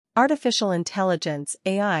Artificial intelligence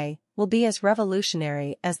 (AI) will be as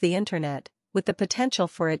revolutionary as the internet, with the potential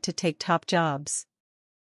for it to take top jobs.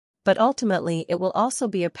 But ultimately it will also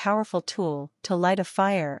be a powerful tool to light a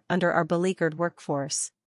fire under our beleaguered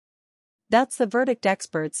workforce. That's the verdict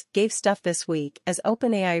experts gave Stuff this week as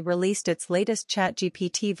OpenAI released its latest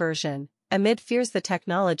ChatGPT version, amid fears the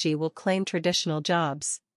technology will claim traditional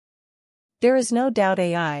jobs. There is no doubt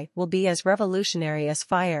AI will be as revolutionary as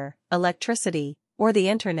fire, electricity, or the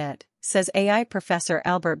internet, says AI professor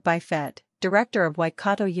Albert Byfet, director of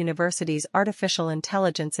Waikato University's Artificial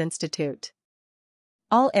Intelligence Institute.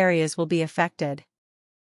 All areas will be affected.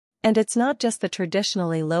 And it's not just the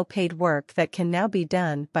traditionally low-paid work that can now be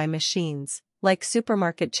done by machines, like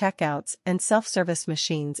supermarket checkouts and self-service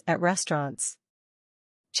machines at restaurants.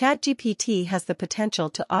 ChatGPT has the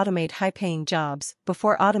potential to automate high-paying jobs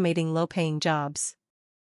before automating low-paying jobs.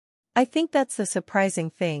 I think that's the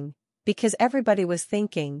surprising thing, because everybody was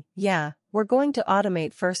thinking, yeah, we're going to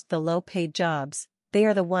automate first the low-paid jobs, they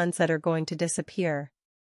are the ones that are going to disappear.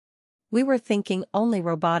 We were thinking only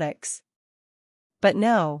robotics. But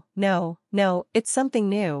no, it's something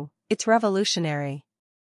new, it's revolutionary.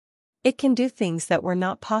 It can do things that were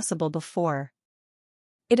not possible before.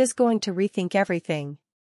 It is going to rethink everything.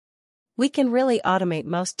 We can really automate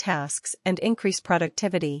most tasks and increase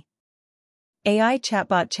productivity. AI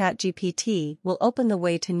chatbot ChatGPT will open the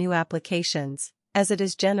way to new applications, as it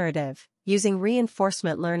is generative, using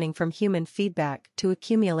reinforcement learning from human feedback to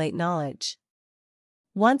accumulate knowledge.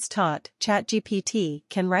 Once taught, ChatGPT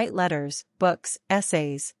can write letters, books,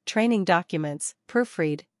 essays, training documents,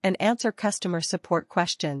 proofread, and answer customer support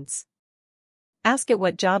questions. Ask it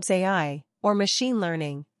what jobs AI, or machine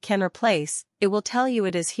learning, can replace, it will tell you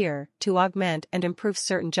it is here to augment and improve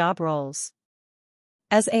certain job roles.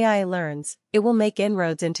 As AI learns, it will make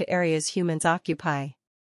inroads into areas humans occupy.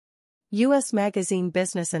 U.S. magazine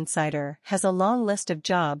Business Insider has a long list of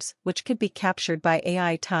jobs which could be captured by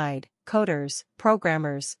AI: coders,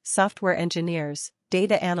 programmers, software engineers,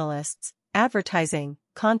 data analysts, advertising,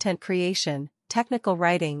 content creation, technical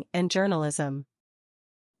writing, and journalism.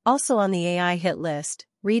 Also on the AI hit list,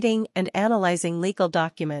 reading and analyzing legal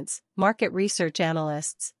documents, market research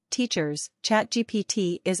analysts, teachers.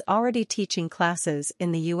 ChatGPT is already teaching classes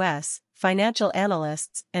in the U.S., financial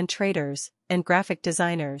analysts and traders, and graphic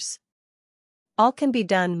designers. All can be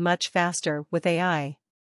done much faster with AI.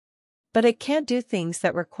 But it can't do things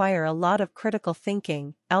that require a lot of critical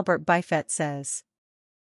thinking, Albert Byfet says.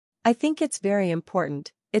 I think it's very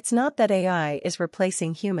important, it's not that AI is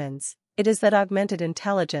replacing humans, it is that augmented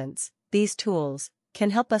intelligence, these tools, can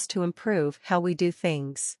help us to improve how we do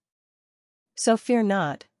things. So fear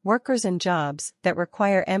not, workers in jobs that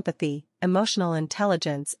require empathy, emotional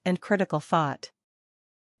intelligence, and critical thought.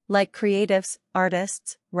 Like creatives,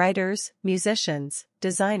 artists, writers, musicians,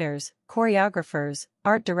 designers, choreographers,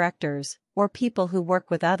 art directors, or people who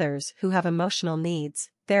work with others who have emotional needs,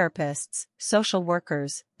 therapists, social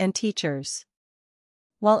workers, and teachers.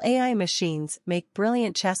 While AI machines make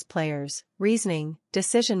brilliant chess players, reasoning,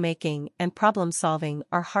 decision-making, and problem-solving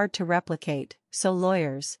are hard to replicate, so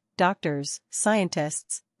lawyers, doctors,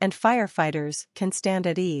 scientists, and firefighters can stand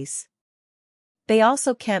at ease. They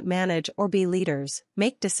also can't manage or be leaders,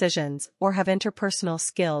 make decisions, or have interpersonal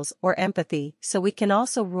skills or empathy, so we can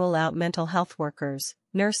also rule out mental health workers,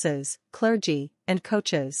 nurses, clergy, and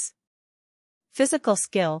coaches. Physical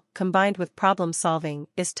skill, combined with problem-solving,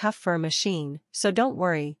 is tough for a machine, so don't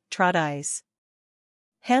worry, trot eyes.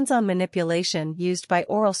 Hands-on manipulation used by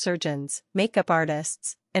oral surgeons, makeup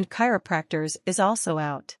artists, and chiropractors is also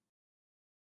out.